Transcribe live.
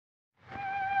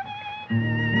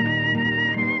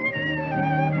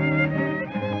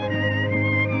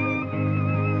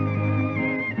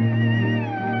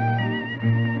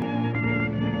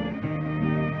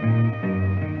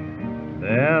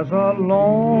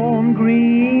lone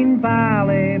green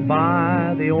valley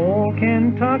by the old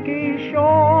Kentucky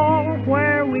shore,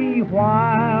 where we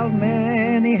whiled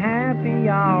many happy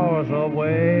hours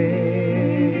away,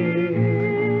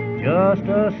 just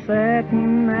a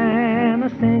settin' and a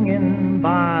singin'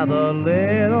 by the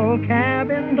little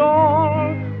cabin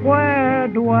door, where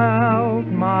dwelt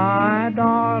my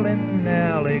darling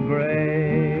Nellie Gray.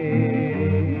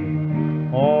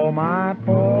 Oh, my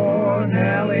poor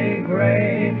Nellie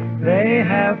Gray, they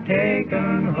have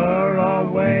taken her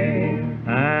away,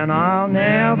 and I'll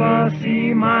never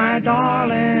see my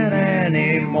darling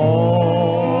anymore.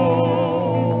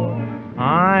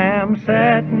 I am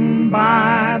settin'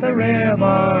 by the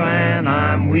river, and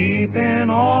I'm weeping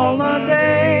all the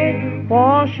day,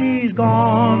 for she's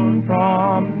gone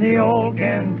from the old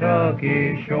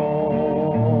Kentucky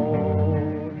shore.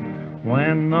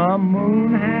 When the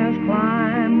moon has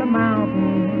climbed the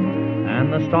mountain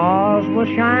and the stars were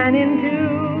shining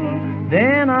too,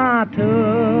 then I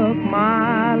took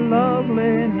my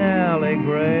lovely Nellie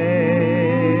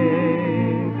Gray,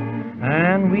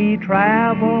 and we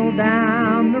traveled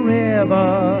down the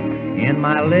river in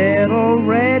my little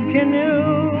red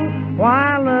canoe,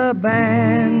 while the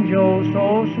banjo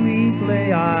so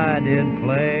sweetly I did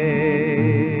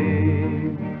play.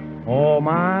 Oh,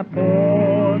 my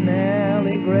poor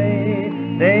Nellie Gray,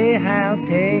 they have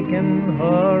taken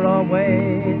her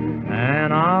away,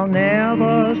 and I'll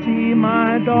never see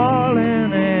my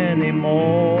darling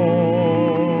anymore.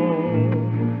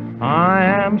 I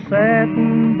am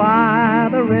settin' by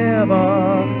the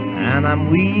river, and I'm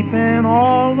weeping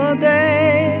all the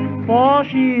day, for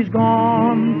she's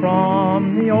gone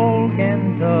from the old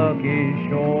Kentucky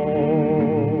shore.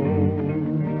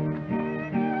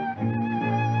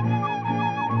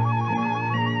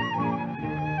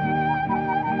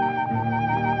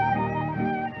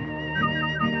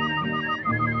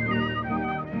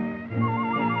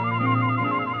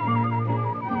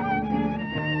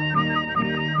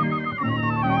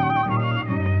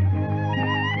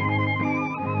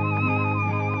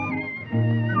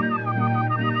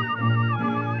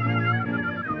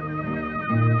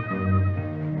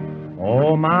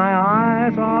 Oh, my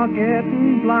eyes are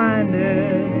getting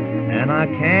blinded, and I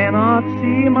cannot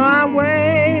see my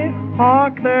way.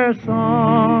 Hark, there's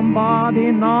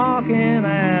somebody knocking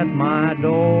at my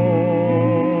door.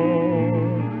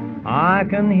 I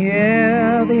can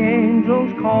hear the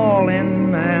angels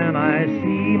calling, and I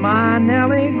see my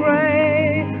Nellie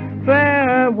Gray.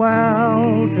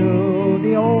 Farewell to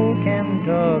the old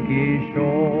Kentucky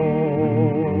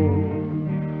shore.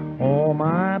 Oh,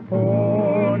 my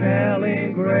poor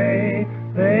Nellie Gray,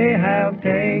 they have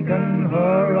taken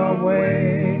her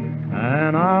away,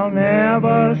 and I'll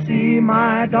never see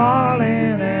my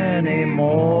darling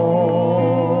anymore.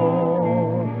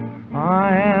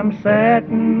 I am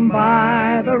settin'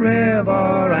 by the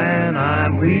river, and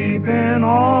I'm weeping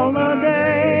all the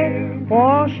day,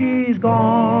 for she's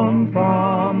gone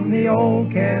from the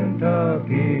old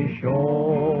Kentucky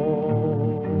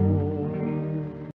shore.